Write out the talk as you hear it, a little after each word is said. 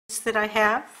that I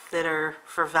have that are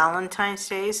for Valentine's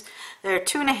Days. They're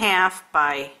 2.5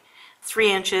 by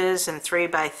 3 inches and 3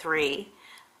 by 3.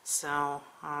 So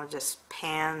I'll just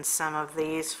pan some of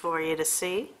these for you to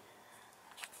see.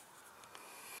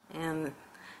 And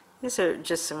these are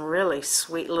just some really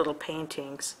sweet little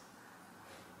paintings.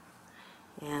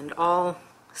 And all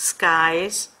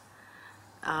skies,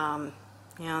 you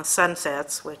know,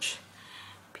 sunsets, which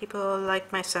people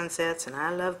like my sunsets and I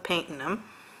love painting them.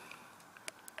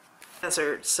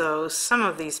 Desert, so some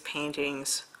of these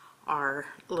paintings are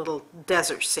little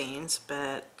desert scenes,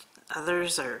 but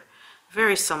others are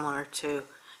very similar to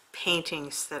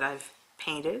paintings that I've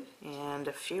painted, and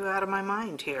a few out of my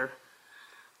mind here.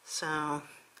 So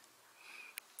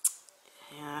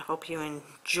yeah, I hope you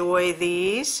enjoy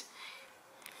these.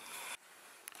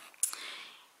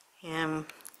 And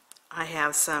I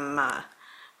have some,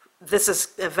 this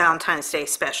is a Valentine's Day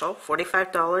special,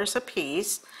 $45 a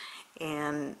piece,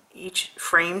 and each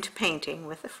framed painting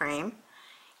with a frame,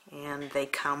 and they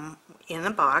come in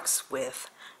a box with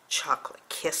chocolate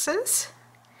kisses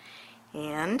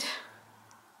and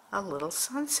a little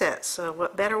sunset. So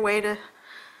what better way to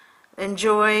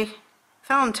enjoy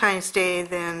Valentine's Day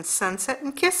than sunset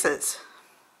and kisses?